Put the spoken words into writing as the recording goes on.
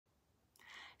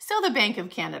So the Bank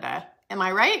of Canada, am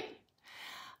I right?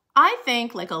 I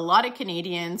think, like a lot of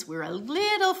Canadians, we're a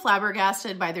little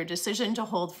flabbergasted by their decision to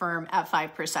hold firm at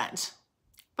 5%.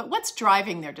 But what's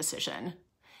driving their decision?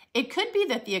 It could be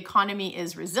that the economy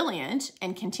is resilient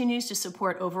and continues to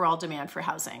support overall demand for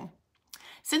housing.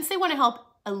 Since they want to help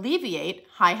alleviate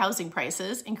high housing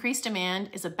prices, increased demand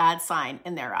is a bad sign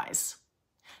in their eyes.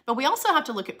 But we also have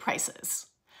to look at prices.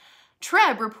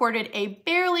 TRREB reported a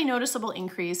barely noticeable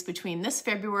increase between this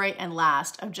February and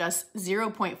last of just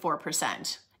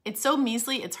 0.4%. It's so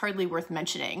measly, it's hardly worth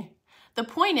mentioning. The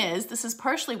point is, this is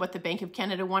partially what the Bank of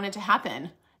Canada wanted to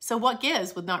happen. So what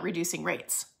gives with not reducing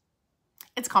rates?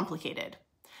 It's complicated.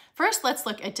 First, let's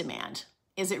look at demand.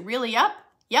 Is it really up?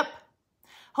 Yep.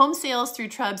 Home sales through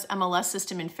TRREB's MLS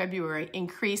system in February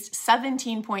increased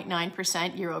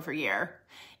 17.9% year over year.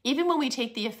 Even when we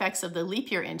take the effects of the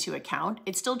leap year into account,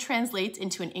 it still translates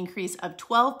into an increase of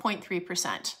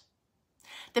 12.3%.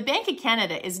 The Bank of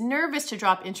Canada is nervous to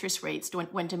drop interest rates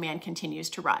when demand continues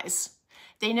to rise.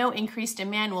 They know increased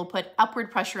demand will put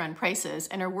upward pressure on prices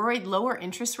and are worried lower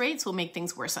interest rates will make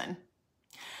things worsen.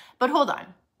 But hold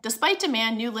on. Despite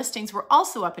demand, new listings were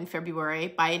also up in February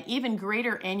by an even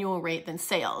greater annual rate than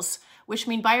sales, which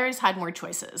means buyers had more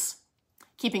choices,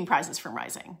 keeping prices from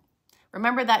rising.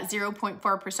 Remember that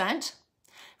 0.4%?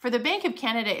 For the Bank of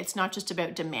Canada, it's not just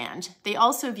about demand. They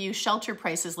also view shelter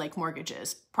prices like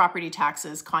mortgages, property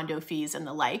taxes, condo fees, and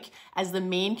the like as the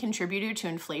main contributor to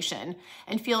inflation,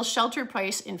 and feel shelter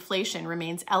price inflation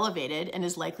remains elevated and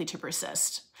is likely to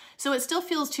persist. So it still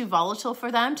feels too volatile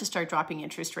for them to start dropping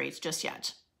interest rates just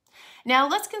yet. Now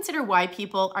let's consider why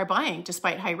people are buying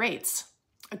despite high rates.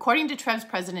 According to TRREB's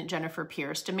president, Jennifer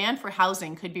Pierce, demand for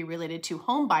housing could be related to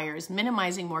home buyers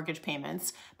minimizing mortgage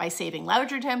payments by saving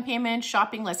larger down payments,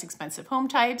 shopping less expensive home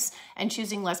types, and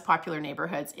choosing less popular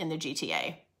neighborhoods in the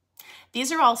GTA.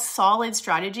 These are all solid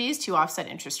strategies to offset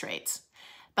interest rates.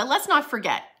 But let's not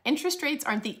forget, interest rates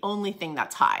aren't the only thing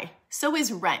that's high. So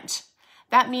is rent.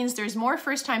 That means there's more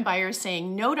first-time buyers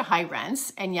saying no to high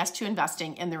rents and yes to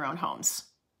investing in their own homes.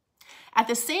 At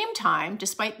the same time,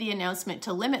 despite the announcement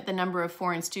to limit the number of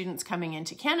foreign students coming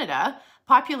into Canada,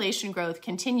 population growth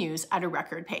continues at a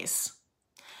record pace.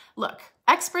 Look,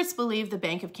 experts believe the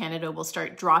Bank of Canada will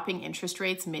start dropping interest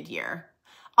rates mid-year.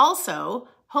 Also,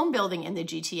 home building in the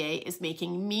GTA is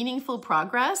making meaningful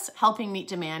progress, helping meet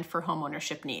demand for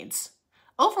homeownership needs.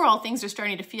 Overall, things are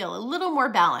starting to feel a little more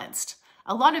balanced.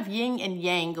 A lot of yin and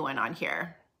yang going on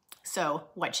here. So,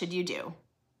 what should you do?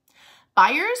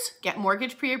 Buyers get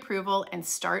mortgage pre-approval and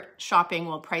start shopping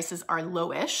while prices are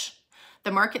lowish.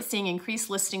 The market's seeing increased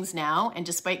listings now, and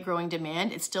despite growing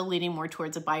demand, it's still leaning more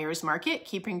towards a buyer's market,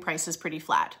 keeping prices pretty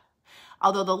flat.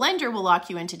 Although the lender will lock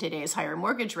you into today's higher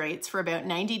mortgage rates, for about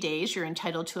 90 days, you're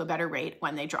entitled to a better rate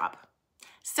when they drop.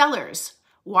 Sellers,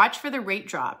 watch for the rate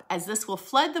drop, as this will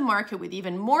flood the market with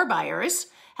even more buyers,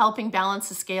 helping balance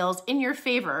the scales in your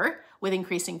favor with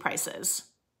increasing prices.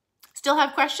 Still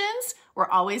have questions? We're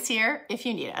always here if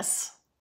you need us.